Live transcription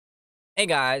Hey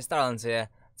guys, Darlan's here.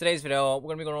 Today's video, we're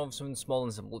going to be going over something small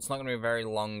and simple. It's not going to be a very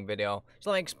long video. Just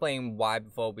let me explain why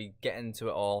before we get into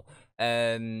it all.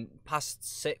 Past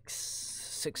six,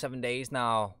 7 days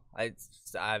now, it's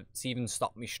even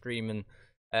stopped me streaming.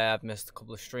 I've missed a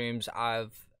couple of streams.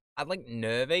 I've like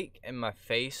nerve ache in my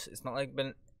face. It's not like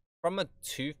been from a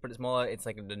tooth, but it's more like it's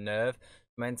like the nerve.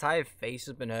 My entire face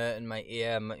has been hurting. My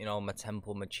ear, my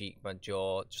temple, my cheek, my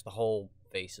jaw, just the whole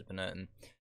face has been hurting.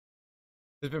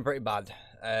 It's been pretty bad.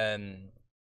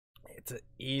 It's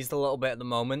eased a little bit at the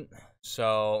moment,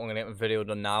 so I'm gonna get my video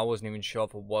done now. I wasn't even sure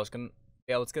if I was gonna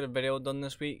be able to get a video done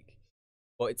this week,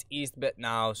 but it's eased a bit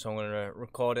now, so I'm gonna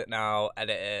record it now,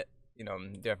 edit it,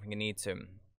 do everything I need to.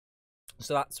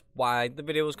 So that's why the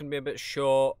video is gonna be a bit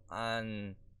short,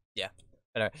 and yeah.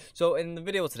 Anyway, so in the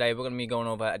video today, we're going to be going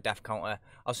over a death counter.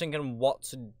 I was thinking what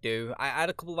to do. I had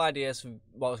a couple of ideas of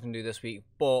what I was going to do this week,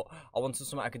 but I wanted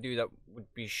something I could do that would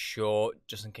be short,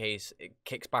 just in case it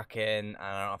kicks back in and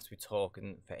I don't have to be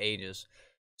talking for ages.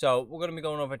 So we're going to be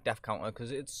going over a death counter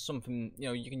because it's something,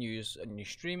 you can use in your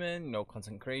streaming,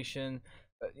 content creation,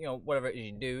 whatever it is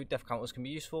you do. Death counters can be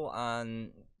useful,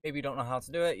 and maybe you don't know how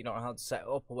to do it, you don't know how to set it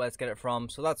up or where to get it from.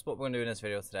 So that's what we're going to do in this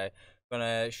video today. I'm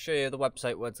going to show you the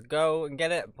website where to go and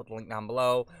get it, put the link down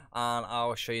below, and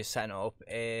I'll show you setting it up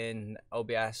in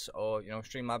OBS or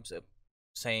Streamlabs.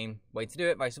 Same way to do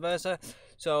it, vice versa.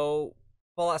 So with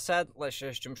all that said, let's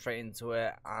just jump straight into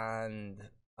it and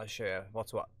I'll show you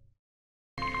what's what.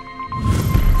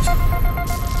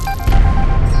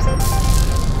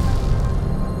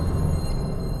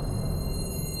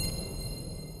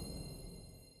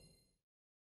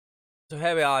 So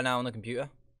here we are now on the computer.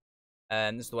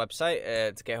 And this is the website.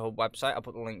 It's a GitHub website. I'll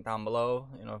put the link down below.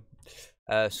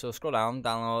 So scroll down,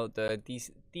 download the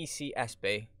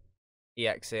DCSB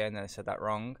exe, and then I said that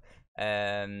wrong.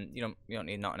 You don't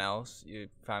need nothing else. You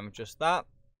fine with just that.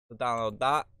 So download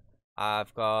that.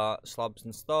 I've got slobs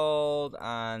installed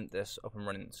and this up and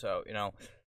running. So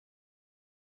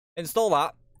install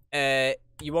that.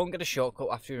 You won't get a shortcut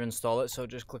after you install it. So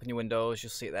just click on your Windows. You'll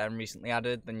see it there and recently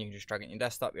added. Then you can just drag it on your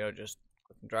desktop. Just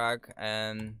click and drag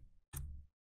and.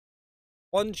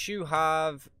 Once you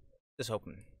have this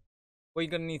open, what you're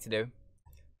going to need to do,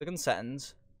 click on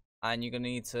settings, and you're going to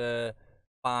need to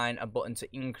find a button to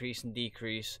increase and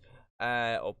decrease,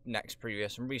 up next,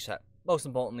 previous, and reset. Most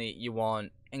importantly, you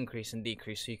want increase and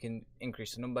decrease, so you can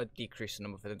increase the number, decrease the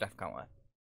number for the death counter.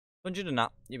 Once you've done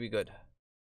that, you'll be good.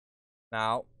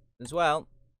 Now, as well,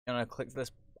 you're going to click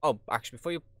this. Oh, actually,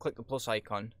 before you click the plus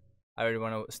icon, I already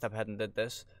want to step ahead and did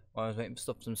this. While I was waiting for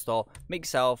stuff to install, make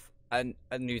yourself a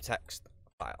new text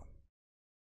file.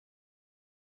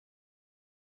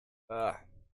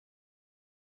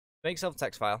 Make yourself a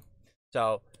text file.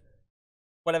 So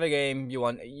whatever game you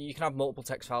want, you can have multiple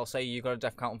text files. Say you've got a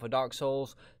death counter for Dark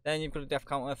Souls, then you've got a death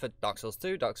counter for Dark Souls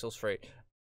 2, Dark Souls 3.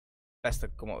 Best to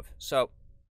come up with. So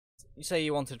you say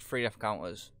you wanted 3 death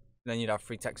counters, then you'd have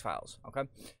 3 text files. Okay.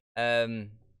 I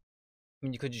mean,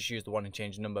 you could just use the one and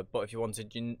change the number, but if you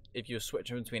wanted, if you were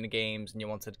switching between the games and you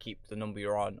wanted to keep the number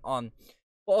you're on.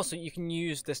 But also, you can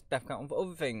use this death counter for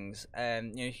other things.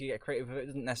 You can get creative with it. It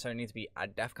doesn't necessarily need to be a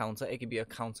death counter. It could be a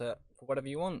counter for whatever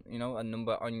you want. A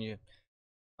number on your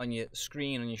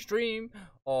screen on your stream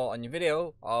or on your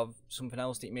video of something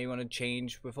else that you may want to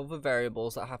change with other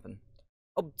variables that happen.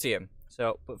 Up to you.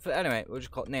 So, but anyway, we'll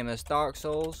just name this Dark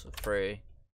Souls 3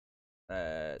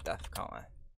 death counter.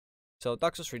 So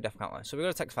Dark Souls 3 death counter. So we've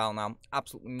got a text file now.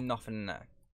 Absolutely nothing in there.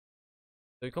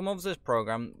 So we come over to this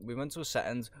program, we went to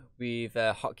settings, we've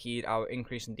hotkeyed our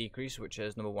increase and decrease, which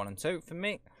is number 1 and 2 for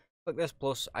me. Click this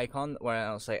plus icon where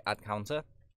I'll say add counter.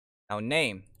 Now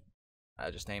name, I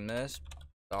just name this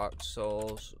Dark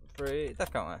Souls 3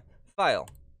 death counter. File,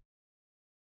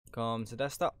 come to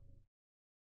desktop.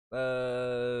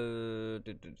 There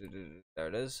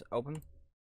it is, open.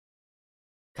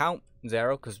 Count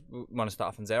 0 because we want to start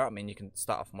off on 0. I mean, you can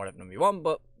start off on whatever number you want,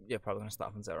 but you're probably going to start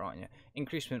off on 0, aren't you?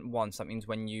 Increasement 1, so that means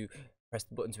when you press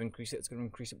the button to increase it, it's going to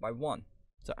increase it by 1.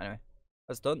 So anyway,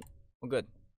 that's done. We're good.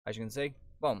 As you can see,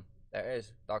 boom, there it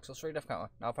is. Dark Souls 3 death counter.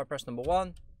 Now if I press number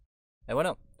 1, it went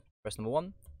up. Press number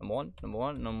 1, number 1, number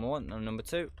 1, number 1, and number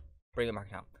 2. Bring it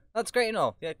back down. That's great and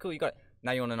all. Yeah, cool, you got it.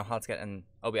 Now you want to know how to get in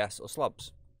OBS or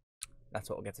slobs. That's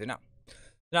what we'll get to now.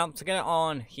 Now, to get it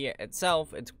on here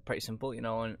itself, it's pretty simple, in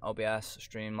OBS,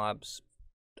 Streamlabs,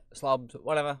 slobs,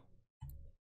 whatever.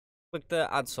 Click the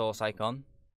add source icon,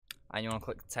 and you want to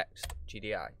click text,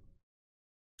 GDI.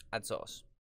 Add source.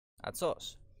 Add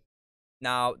source.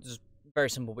 Now, just very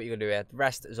simple what you're going to do here. The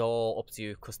rest is all up to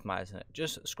you customizing it.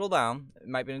 Just scroll down. It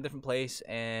might be in a different place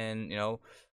in,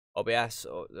 OBS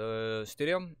or the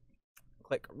studio.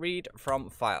 Click read from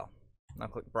file. Now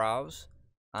click browse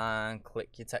and click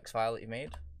your text file that you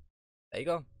made. There you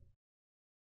go.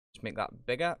 Just make that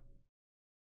bigger.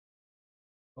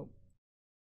 Oh.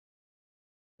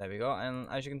 There we go, and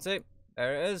as you can see,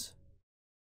 there it is.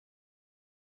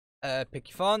 Pick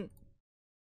your font.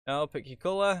 No, pick your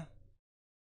color.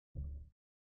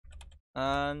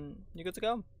 And you're good to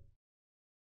go.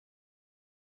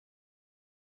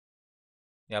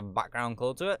 You have a background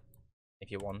color to it,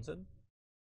 if you wanted.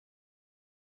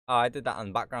 Oh, I did that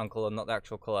on background color, not the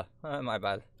actual color. My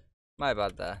bad. My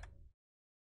bad there.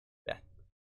 Yeah.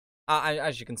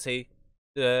 As you can see,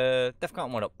 the def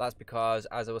count went up. That's because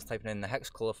as I was typing in the hex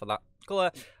color for that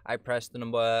color, I pressed the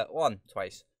number 1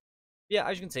 twice. Yeah,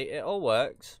 as you can see, it all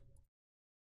works.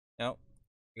 You know,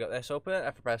 you got this open.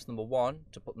 If I press number 1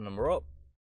 to put the number up,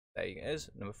 there it is.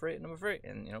 Number 3,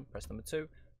 and you know, press number 2.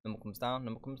 Number comes down.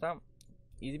 Number comes down.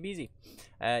 Easy peasy.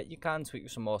 You can tweak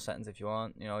some more settings if you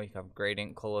want. You know, you can have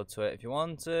gradient color to it if you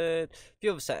wanted. A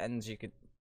few other settings you could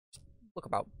look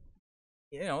about.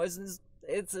 You know, it's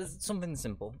something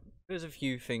simple. There's a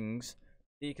few things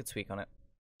that you could tweak on it,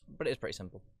 but it's pretty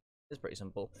simple. It's pretty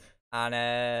simple.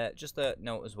 And just a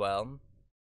note as well.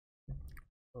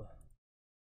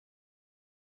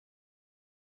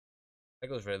 It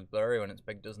goes really blurry when it's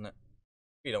big, doesn't it?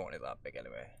 You don't want it that big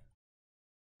anyway.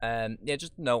 Yeah,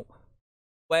 just note.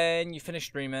 When you finish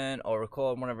streaming or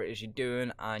record whatever it is you're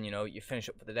doing, and you know you finish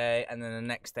up for the day, and then the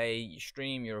next day you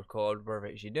stream, you record whatever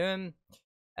it is you're doing,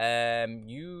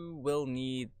 you will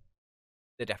need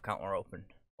the def counter open,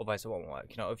 otherwise it won't work.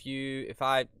 You know, if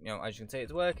I, you know, as you can see,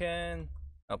 it's working.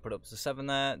 I'll put it up to 7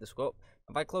 there. This will go up.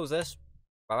 If I close this,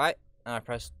 bye, and I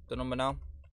press the number now,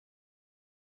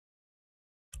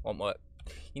 won't work.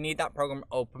 You need that program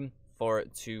open for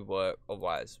it to work,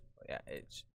 otherwise, yeah,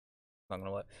 it's not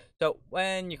gonna work. So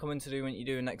when you come in to do what you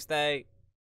do next day,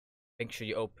 make sure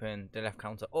you open the def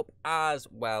counter up as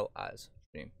well as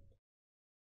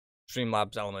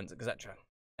Streamlabs elements, etc.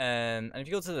 And if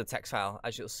you go to the text file,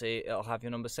 as you'll see, it'll have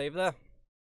your number saved there.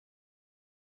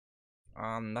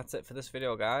 That's it for this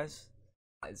video, guys.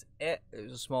 That is it. It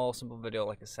was a small, simple video,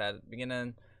 like I said at the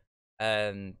beginning.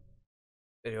 I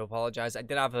do apologize. I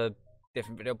did have a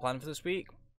different video planned for this week.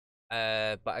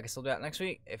 But I guess I'll do that next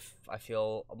week if I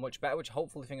feel much better, which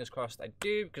hopefully, fingers crossed, I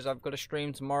do, because I've got a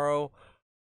stream tomorrow.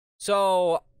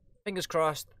 So, fingers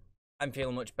crossed, I'm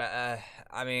feeling much better.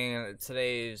 I mean,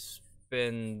 today's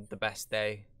been the best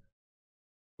day,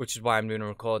 which is why I'm doing a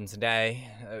recording today.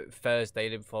 Thursday,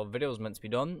 the day before the video was meant to be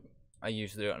done. I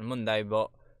usually do it on Monday, but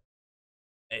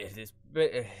it's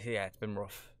been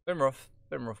rough.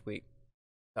 Been rough week.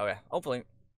 So yeah, hopefully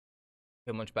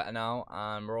feel much better now,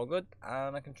 and we're all good,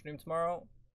 and I can stream tomorrow.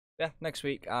 Yeah, next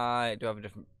week I do have a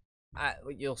different.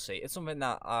 You'll see. It's something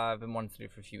that I've been wanting to do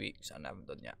for a few weeks and I haven't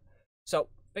done yet. So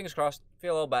fingers crossed.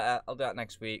 Feel a little better. I'll do that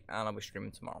next week, and I'll be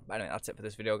streaming tomorrow. But anyway, that's it for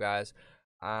this video, guys.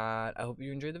 And I hope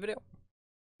you enjoyed the video.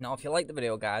 Now, if you like the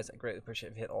video, guys, I greatly appreciate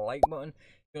if you hit the like button. If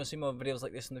you want to see more videos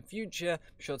like this in the future,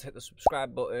 be sure to hit the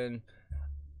subscribe button,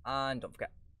 and don't forget,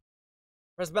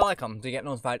 press the bell icon to get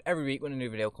notified every week when a new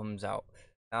video comes out.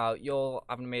 Now, you'll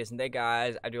have an amazing day,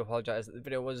 guys. I do apologize that the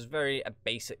video was a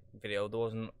basic video. There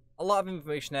wasn't a lot of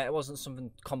information there. It wasn't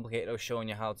something complicated I was showing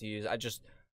you how to use.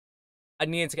 I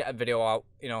needed to get a video out.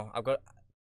 You know, I've got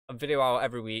a video out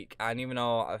every week, and even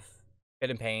though I've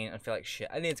been in pain and feel like shit,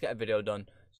 I need to get a video done.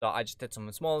 So I just did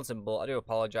something small and simple. I do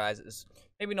apologize. It's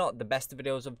maybe not the best of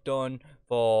videos I've done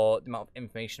for the amount of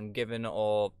information I'm given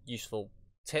or useful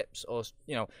tips, or,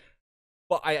 you know,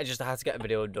 but I just had to get a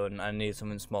video done, and I needed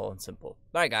something small and simple.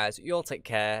 Alright, guys, you all take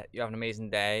care. You have an amazing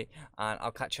day, and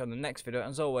I'll catch you on the next video.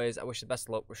 And as always, I wish you the best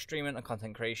of luck with streaming and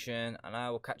content creation, and I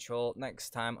will catch you all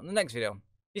next time on the next video.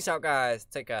 Peace out, guys.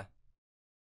 Take care.